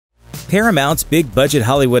Paramount's big-budget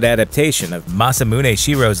Hollywood adaptation of Masamune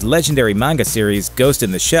Shirow's legendary manga series Ghost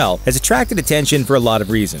in the Shell has attracted attention for a lot of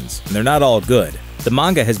reasons, and they're not all good. The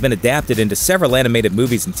manga has been adapted into several animated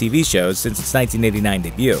movies and TV shows since its 1989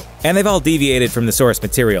 debut, and they've all deviated from the source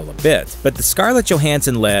material a bit, but the Scarlett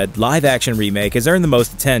Johansson-led live-action remake has earned the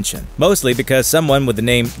most attention, mostly because someone with the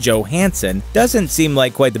name Johansson doesn't seem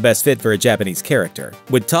like quite the best fit for a Japanese character.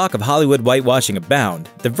 With talk of Hollywood whitewashing abound,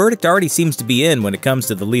 the verdict already seems to be in when it comes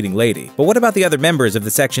to the leading lady. But what about the other members of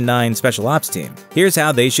the Section 9 Special Ops team? Here's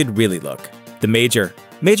how they should really look. The Major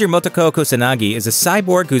Motoko Kusanagi is a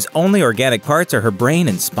cyborg whose only organic parts are her brain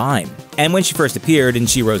and spine. And when she first appeared in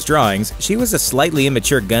Shiro's drawings, she was a slightly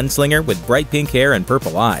immature gunslinger with bright pink hair and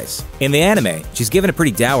purple eyes. In the anime, she's given a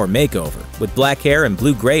pretty dour makeover, with black hair and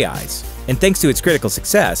blue-gray eyes. And thanks to its critical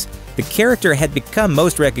success, the character had become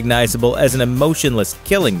most recognizable as an emotionless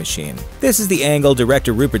killing machine. This is the angle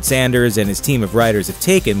director Rupert Sanders and his team of writers have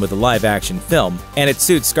taken with a live-action film, and it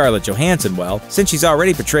suits Scarlett Johansson well, since she's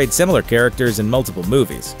already portrayed similar characters in multiple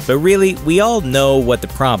movies. But really, we all know what the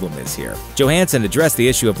problem is here. Johansson addressed the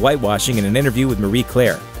issue of whitewashing in an interview with Marie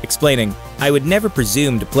Claire, explaining, "I would never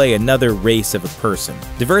presume to play another race of a person.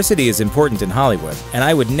 Diversity is important in Hollywood, and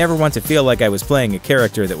I would never want to feel like I was playing a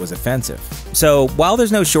character that was offensive." So, while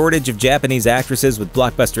there's no shortage of Japanese actresses with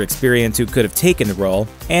blockbuster experience who could have taken the role,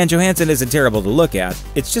 and Johansson isn't terrible to look at,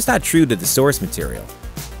 it's just not true to the source material.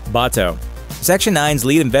 Batou. Section 9's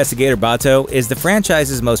lead investigator Batou is the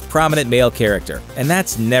franchise's most prominent male character, and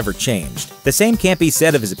that's never changed. The same can't be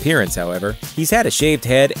said of his appearance, however. He's had a shaved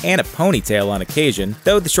head and a ponytail on occasion,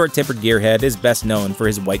 though the short-tempered gearhead is best known for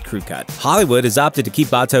his white crew cut. Hollywood has opted to keep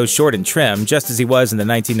Batou short and trim, just as he was in the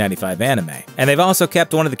 1995 anime. And they've also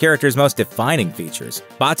kept one of the character's most defining features,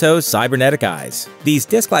 Batou's cybernetic eyes. These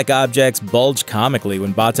disc-like objects bulge comically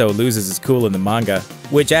when Batou loses his cool in the manga,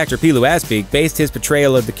 which actor Pilu Aspeak based his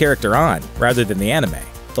portrayal of the character on, rather than the anime.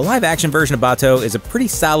 The live-action version of Batou is a pretty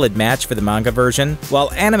solid match for the manga version,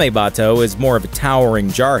 while anime Batou is more of a towering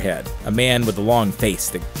jarhead, a man with a long face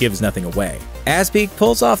that gives nothing away. Aspeak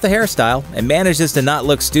pulls off the hairstyle and manages to not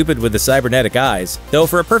look stupid with the cybernetic eyes, though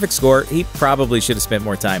for a perfect score, he probably should have spent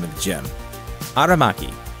more time in the gym.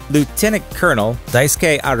 Aramaki. Lieutenant Colonel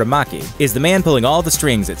Daisuke Aramaki is the man pulling all the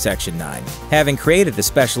strings at Section 9, having created the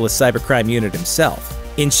specialist cybercrime unit himself.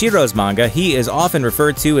 In Shiro's manga, he is often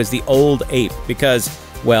referred to as the Old Ape because,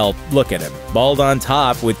 well, look at him. Bald on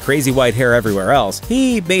top with crazy white hair everywhere else,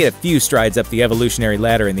 he made a few strides up the evolutionary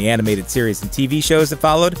ladder in the animated series and TV shows that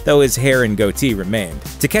followed, though his hair and goatee remained.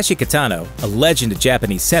 Takeshi Kitano, a legend of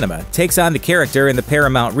Japanese cinema, takes on the character in the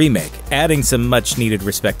Paramount remake, adding some much-needed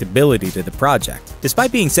respectability to the project.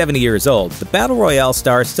 Despite being 70 years old, the Battle Royale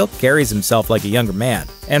star still carries himself like a younger man.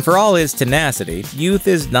 And for all his tenacity, youth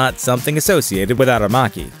is not something associated with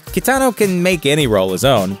Aramaki. Kitano can make any role his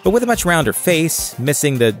own, but with a much rounder face,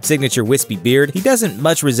 missing the signature wispy beard, he doesn't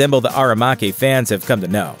much resemble the Aramaki fans have come to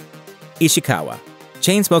know. Ishikawa.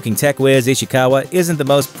 Chain-smoking tech whiz Ishikawa isn't the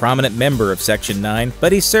most prominent member of Section 9,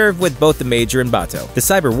 but he served with both the Major and Batou. The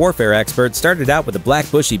cyber warfare expert started out with a black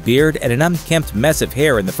bushy beard and an unkempt mess of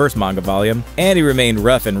hair in the first manga volume, and he remained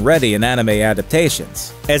rough and ready in anime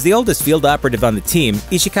adaptations. As the oldest field operative on the team,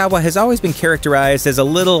 Ishikawa has always been characterized as a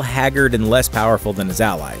little haggard and less powerful than his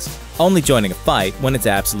allies, only joining a fight when it's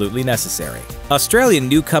absolutely necessary. Australian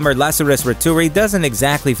newcomer Lazarus Raturi doesn't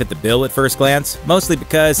exactly fit the bill at first glance, mostly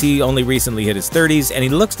because he only recently hit his 30s and he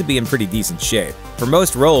looks to be in pretty decent shape. For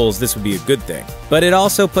most roles, this would be a good thing, but it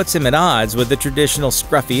also puts him at odds with the traditional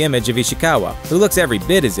scruffy image of Ishikawa, who looks every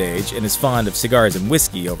bit his age and is fond of cigars and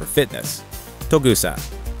whiskey over fitness. Togusa.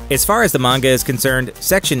 As far as the manga is concerned,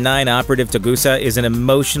 Section 9 operative Togusa is an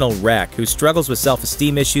emotional wreck who struggles with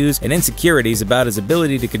self-esteem issues and insecurities about his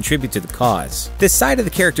ability to contribute to the cause. This side of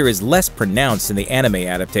the character is less pronounced in the anime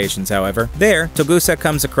adaptations, however. There, Togusa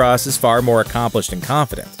comes across as far more accomplished and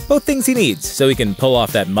confident, both things he needs so he can pull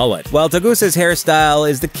off that mullet. While Togusa's hairstyle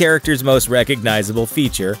is the character's most recognizable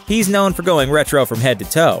feature, he's known for going retro from head to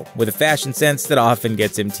toe, with a fashion sense that often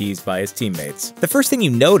gets him teased by his teammates. The first thing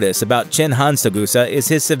you notice about Chen Han's Togusa is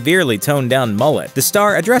his severely toned-down mullet. The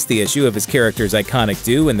star addressed the issue of his character's iconic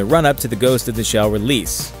do in the run-up to the Ghost of the Shell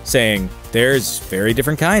release, saying, "There's very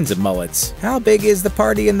different kinds of mullets. How big is the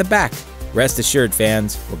party in the back? Rest assured,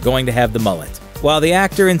 fans, we're going to have the mullet." While the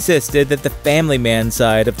actor insisted that the family man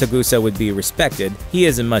side of Togusa would be respected, he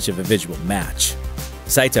isn't much of a visual match.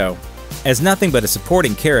 Saito. As nothing but a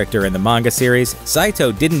supporting character in the manga series,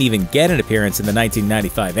 Saito didn't even get an appearance in the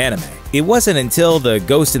 1995 anime. It wasn't until the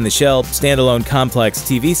Ghost in the Shell standalone complex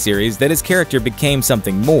TV series that his character became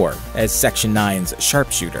something more, as Section 9's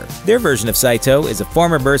sharpshooter. Their version of Saito is a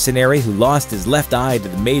former mercenary who lost his left eye to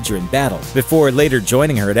the Major in battle, before later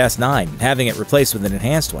joining her at S9 and having it replaced with an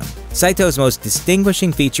enhanced one. Saito's most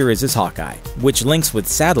distinguishing feature is his Hawkeye, which links with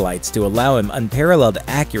satellites to allow him unparalleled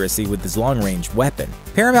accuracy with his long-range weapon.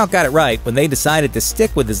 Paramount got it right when they decided to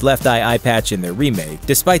stick with his left eye patch in their remake,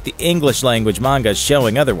 despite the English-language manga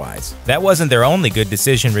showing otherwise. That wasn't their only good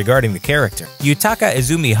decision regarding the character. Yutaka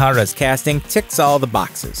Izumihara's casting ticks all the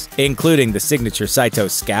boxes, including the signature Saito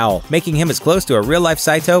scowl, making him as close to a real-life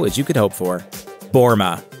Saito as you could hope for.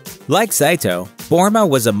 Borma. Like Saito, Borma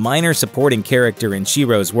was a minor supporting character in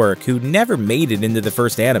Shiro's work who never made it into the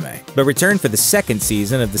first anime, but returned for the second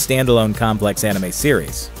season of the standalone complex anime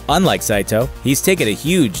series. Unlike Saito, he's taken a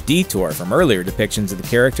huge detour from earlier depictions of the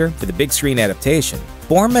character for the big screen adaptation.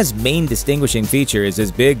 Borma's main distinguishing feature is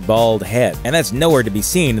his big, bald head, and that's nowhere to be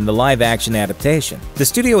seen in the live-action adaptation. The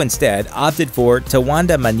studio instead opted for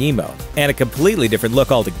Tawanda Manimo, and a completely different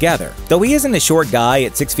look altogether. Though he isn't a short guy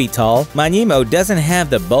at 6 feet tall, Manimo doesn't have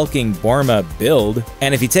the bulking Borma build,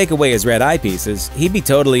 and if you take away his red eyepieces, he'd be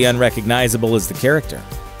totally unrecognizable as the character.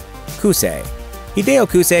 Kuze. Hideo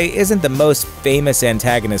Kuze isn't the most famous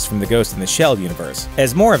antagonist from the Ghost in the Shell universe,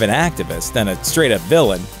 as more of an activist than a straight-up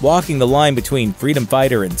villain, walking the line between freedom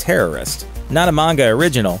fighter and terrorist. Not a manga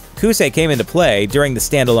original, Kuze came into play during the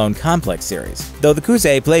standalone Complex series. Though the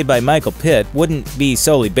Kuze played by Michael Pitt wouldn't be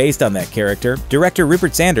solely based on that character, director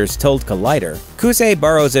Rupert Sanders told Collider, "Kuze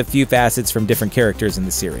borrows a few facets from different characters in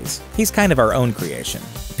the series. He's kind of our own creation."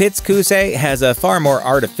 Pitt's Kuze has a far more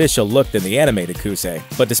artificial look than the animated Kuze,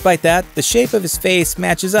 but despite that, the shape of his face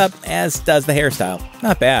matches up, as does the hairstyle.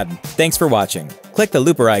 Not bad. Thanks for watching. Click the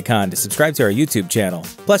looper icon to subscribe to our YouTube channel.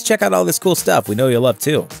 Plus, check out all this cool stuff we know you'll love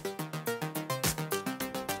too.